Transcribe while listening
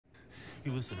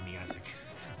You listen to me, Isaac.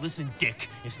 Listen, Dick,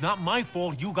 it's not my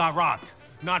fault you got robbed.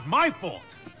 Not my fault.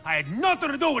 I had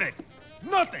nothing to do with it.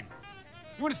 Nothing.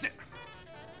 You understand?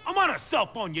 I'm on a cell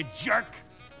phone, you jerk.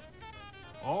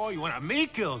 Oh, you want me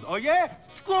killed? Oh, yeah?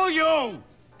 Screw you!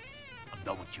 I'm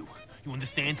done with you. You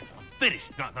understand? I'm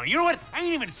finished. No, you know what? I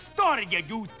ain't even started yet,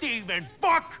 you thieving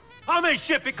fuck! I'm in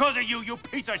shit because of you, you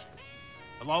piece of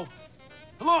Hello?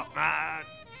 Hello?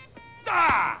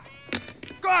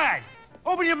 Go ahead!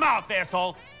 Open your mouth,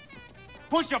 asshole!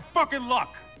 Push your fucking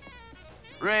luck!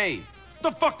 Ray!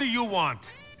 The fuck do you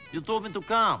want? You told me to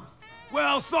come.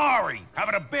 Well, sorry.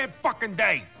 Having a bad fucking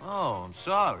day. Oh, I'm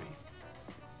sorry.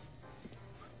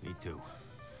 Me too.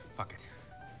 Fuck it.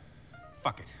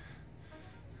 Fuck it.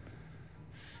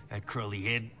 That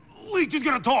curly-haired leech is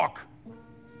gonna talk!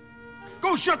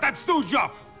 Go shut that stooge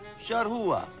up! Shut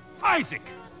who up? Isaac,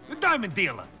 the diamond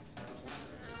dealer.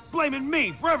 Blaming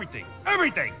me for everything.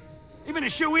 Everything! Even the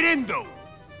shit we didn't do.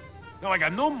 Now I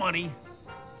got no money,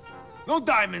 no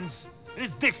diamonds, and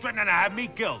his dick's threatening to have me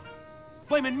killed.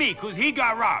 Blaming me because he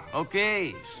got robbed.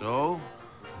 Okay, so?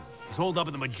 He's holed up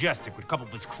in the Majestic with a couple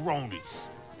of his cronies.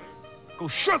 Go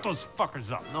shut those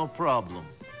fuckers up. No problem.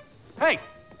 Hey,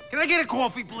 can I get a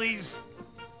coffee, please?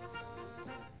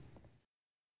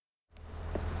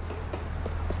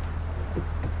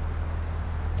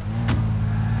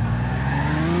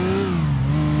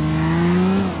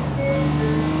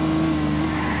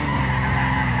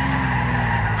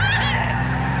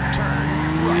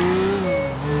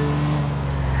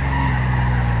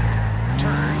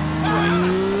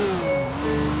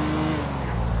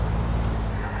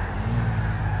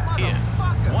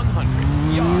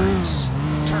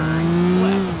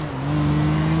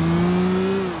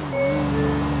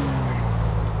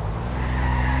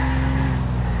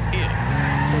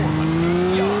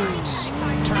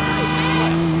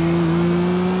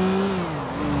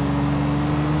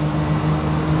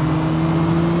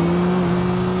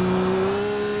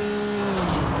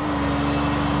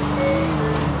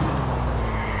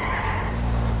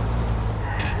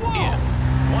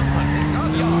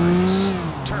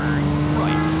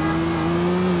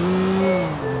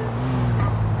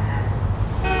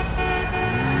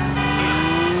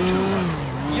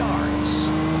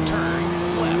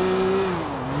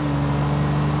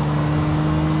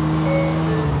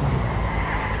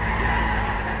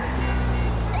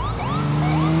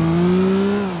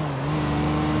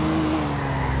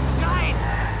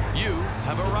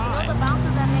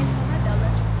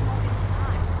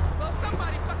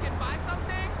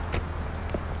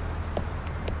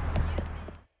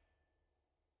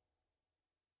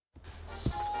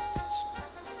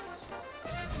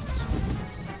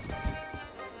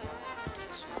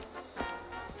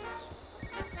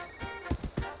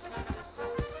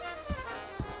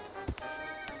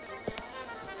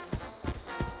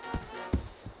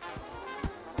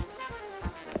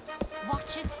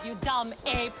 Watch it, you dumb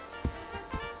ape.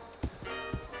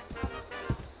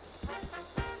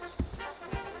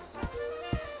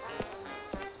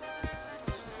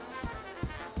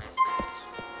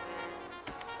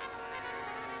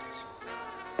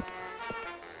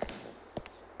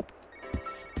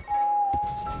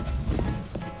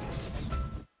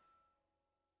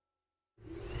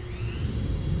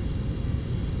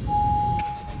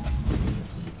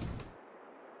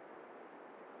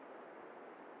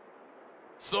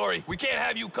 Sorry, we can't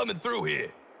have you coming through here.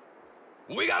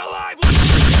 We got a live...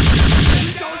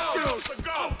 Don't shoot!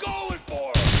 I'm going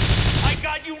for him! I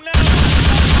got you now!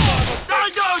 I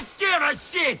don't give a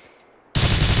shit!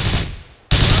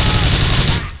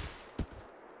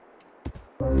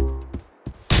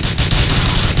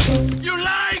 You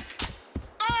like?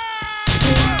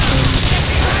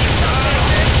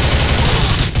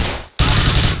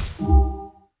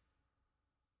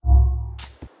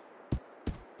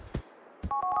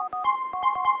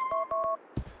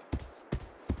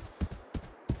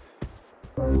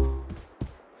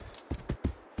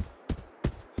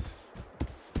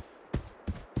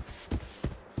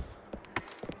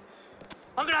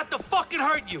 I'm gonna have to fucking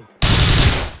hurt you!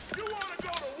 You wanna go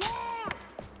to war?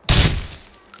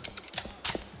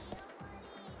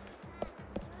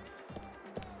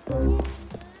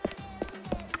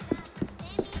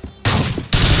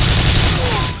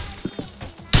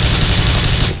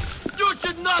 You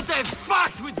should not have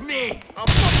fucked with me!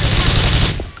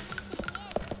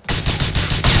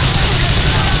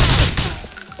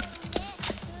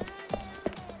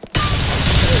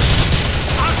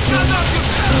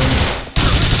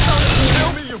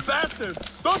 Kill me, you bastard!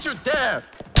 Don't you dare!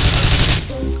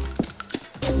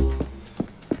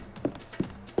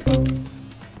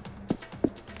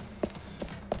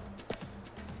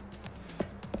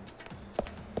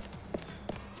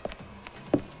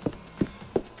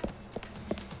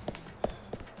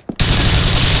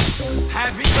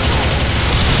 Happy to move.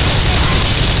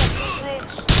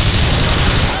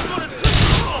 I'm gonna take you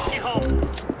fucking home.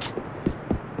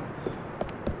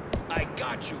 I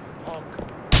got you, punk.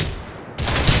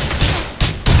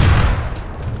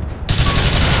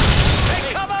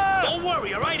 Hey, come on! Don't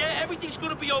worry, all right? Everything's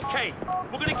gonna be okay.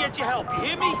 We're gonna get you help, you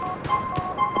hear me?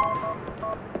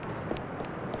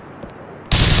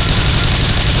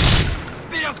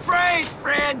 Be afraid,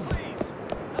 friend!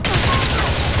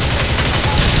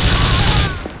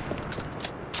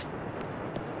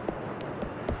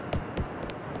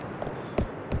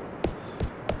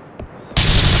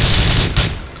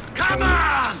 Come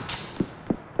on!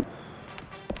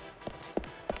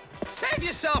 Save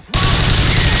yourself,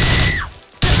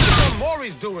 That's what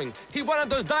Maury's doing. He wanted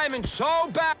those diamonds so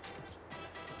bad.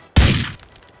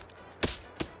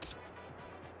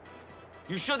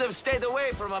 You should have stayed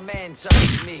away from a man such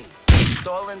as me.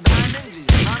 Stolen diamonds is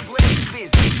non-playing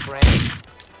business, friend.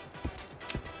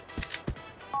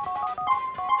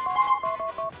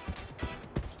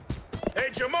 Hey,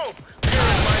 Jamoke, here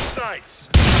are my sights.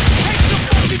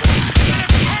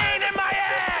 Pain in my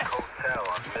ass! Hotel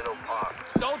on Middle Park.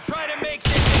 Don't try to make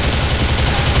this.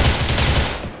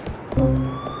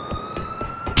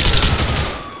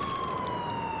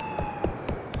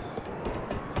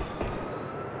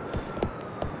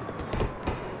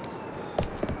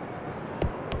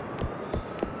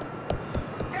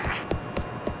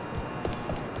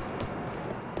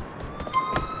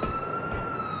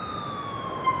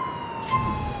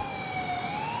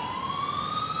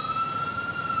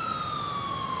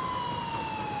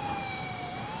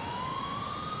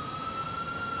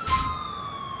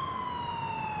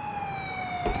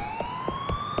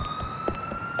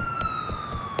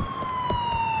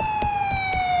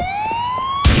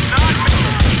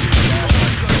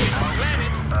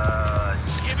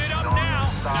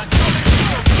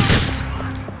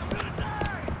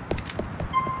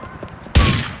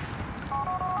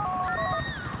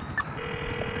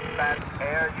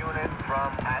 Air unit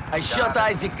from I shut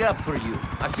Isaac up for you.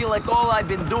 I feel like all I've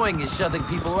been doing is shutting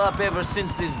people up ever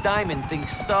since this diamond thing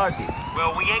started.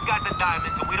 Well, we ain't got the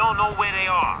diamonds, and we don't know where they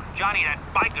are. Johnny, that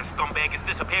biker scumbag, has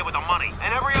disappeared with the money.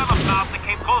 And every other mouth that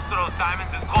came close to those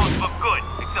diamonds is close for good.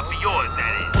 Except for yours,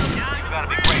 that is. You gotta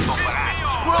be grateful for that.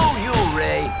 Screw you,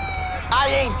 Ray.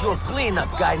 I ain't your cleanup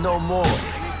guy no more.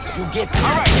 You get...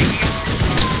 All right,